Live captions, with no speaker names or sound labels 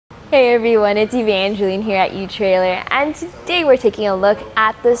Hey everyone, it's Evangeline here at eTrailer, and today we're taking a look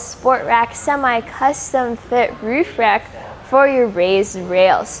at the SportRack Semi-Custom Fit Roof Rack for your raised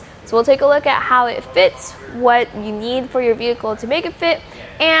rails. So we'll take a look at how it fits, what you need for your vehicle to make it fit,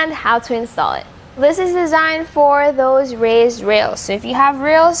 and how to install it. This is designed for those raised rails. So if you have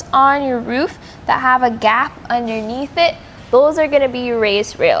rails on your roof that have a gap underneath it, those are going to be your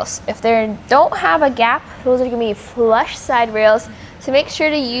raised rails. If they don't have a gap, those are going to be flush side rails. So make sure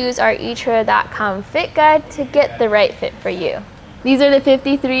to use our etrailer.com fit guide to get the right fit for you. These are the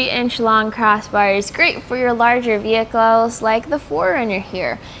 53-inch long crossbars, great for your larger vehicles like the 4Runner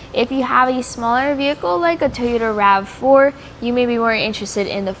here. If you have a smaller vehicle like a Toyota RAV4, you may be more interested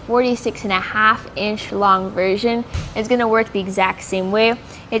in the 46.5-inch long version. It's going to work the exact same way.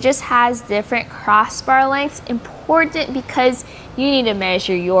 It just has different crossbar lengths, important because you need to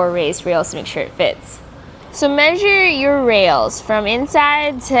measure your raised rails to make sure it fits. So measure your rails from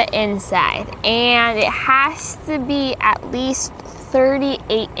inside to inside, and it has to be at least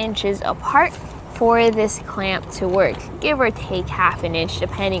 38 inches apart for this clamp to work, give or take half an inch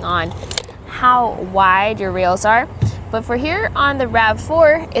depending on how wide your rails are. But for here on the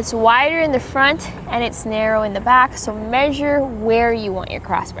RAV4, it's wider in the front and it's narrow in the back, so measure where you want your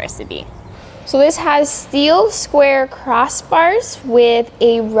crossbars to be. So this has steel square crossbars with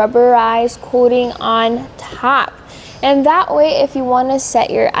a rubberized coating on top. And that way, if you want to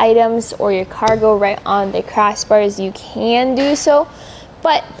set your items or your cargo right on the crossbars, you can do so.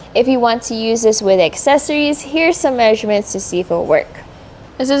 But if you want to use this with accessories, here's some measurements to see if it'll work.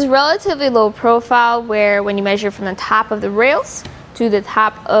 This is relatively low profile, where when you measure from the top of the rails to the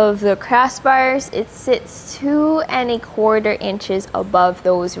top of the crossbars, it sits 2¼ inches above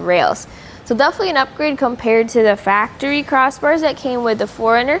those rails. So definitely an upgrade compared to the factory crossbars that came with the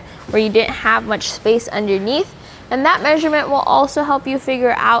 4Runner, where you didn't have much space underneath. And that measurement will also help you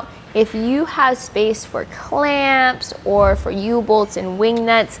figure out if you have space for clamps or for U-bolts and wing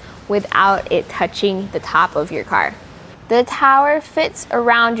nuts without it touching the top of your car. The tower fits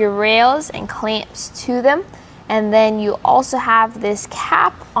around your rails and clamps to them. And then you also have this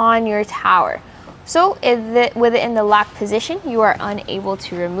cap on your tower. So with it in the locked position, you are unable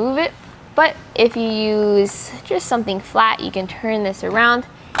to remove it. But if you use just something flat, you can turn this around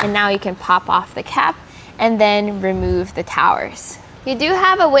and now you can pop off the cap and then remove the towers. You do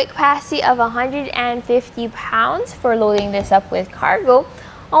have a weight capacity of 150 pounds for loading this up with cargo.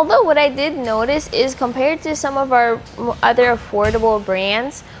 Although what I did notice is, compared to some of our other affordable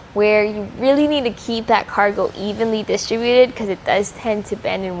brands where you really need to keep that cargo evenly distributed because it does tend to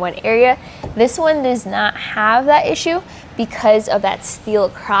bend in one area, this one does not have that issue because of that steel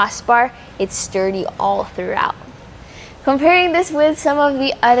crossbar. It's sturdy all throughout. Comparing this with some of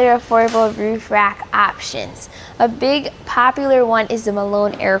the other affordable roof rack options, a big popular one is the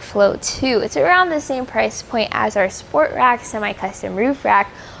Malone Airflow 2. It's around the same price point as our SportRack Semi-Custom Roof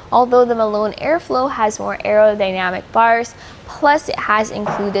Rack, although the Malone Airflow has more aerodynamic bars, plus it has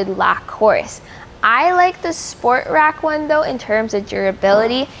included lock cores. I like the SportRack one though in terms of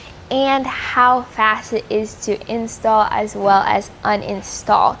durability and how fast it is to install as well as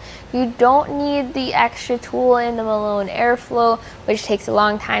uninstall. You don't need the extra tool in the Malone Airflow, which takes a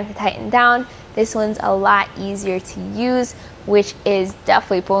long time to tighten down. This one's a lot easier to use, which is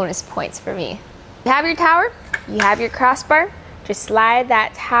definitely bonus points for me. You have your tower, you have your crossbar, just slide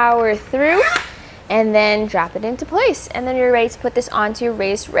that tower through and then drop it into place, and then you're ready to put this onto your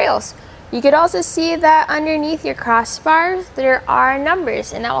raised rails. You could also see that underneath your crossbars there are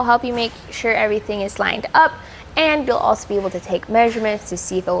numbers, and that will help you make sure everything is lined up, and you'll also be able to take measurements to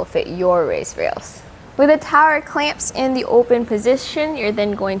see if it will fit your raised rails. With the tower clamps in the open position, you're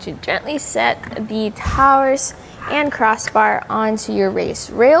then going to gently set the towers and crossbar onto your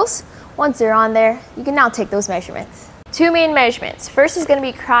raised rails. Once they're on there, you can now take those measurements. Two main measurements. First is going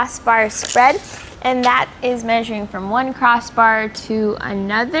to be crossbar spread, and that is measuring from one crossbar to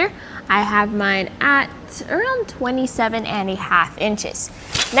another. I have mine at around 27½ inches.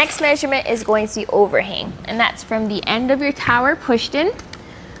 Next measurement is going to be overhang, and that's from the end of your tower pushed in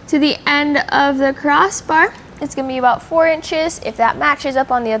to the end of the crossbar. It's going to be about 4 inches. If that matches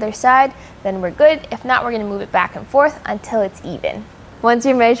up on the other side, then we're good. If not, we're going to move it back and forth until it's even. Once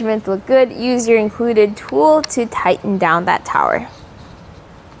your measurements look good, use your included tool to tighten down that tower.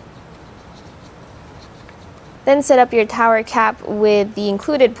 Then set up your tower cap with the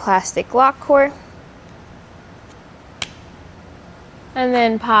included plastic lock core. And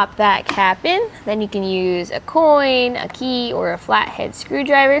then pop that cap in. Then you can use a coin, a key, or a flathead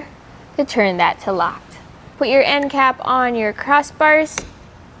screwdriver to turn that to locked. Put your end cap on your crossbars.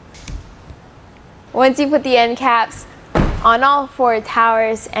 Once you put the end caps, on all 4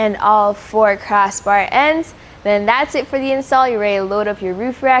 towers and all 4 crossbar ends. Then that's it for the install. You're ready to load up your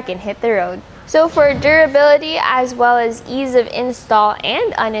roof rack and hit the road. So for durability as well as ease of install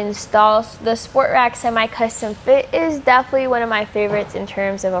and uninstall, the SportRack Semi-Custom Fit is definitely one of my favorites in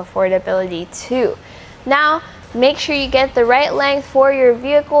terms of affordability too. Now, make sure you get the right length for your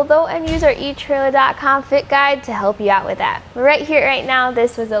vehicle though, and use our etrailer.com fit guide to help you out with that. Right here, right now,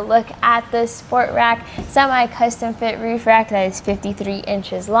 this was a look at the SportRack Semi-Custom Fit Roof Rack that is 53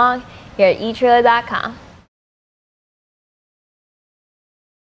 inches long here at etrailer.com.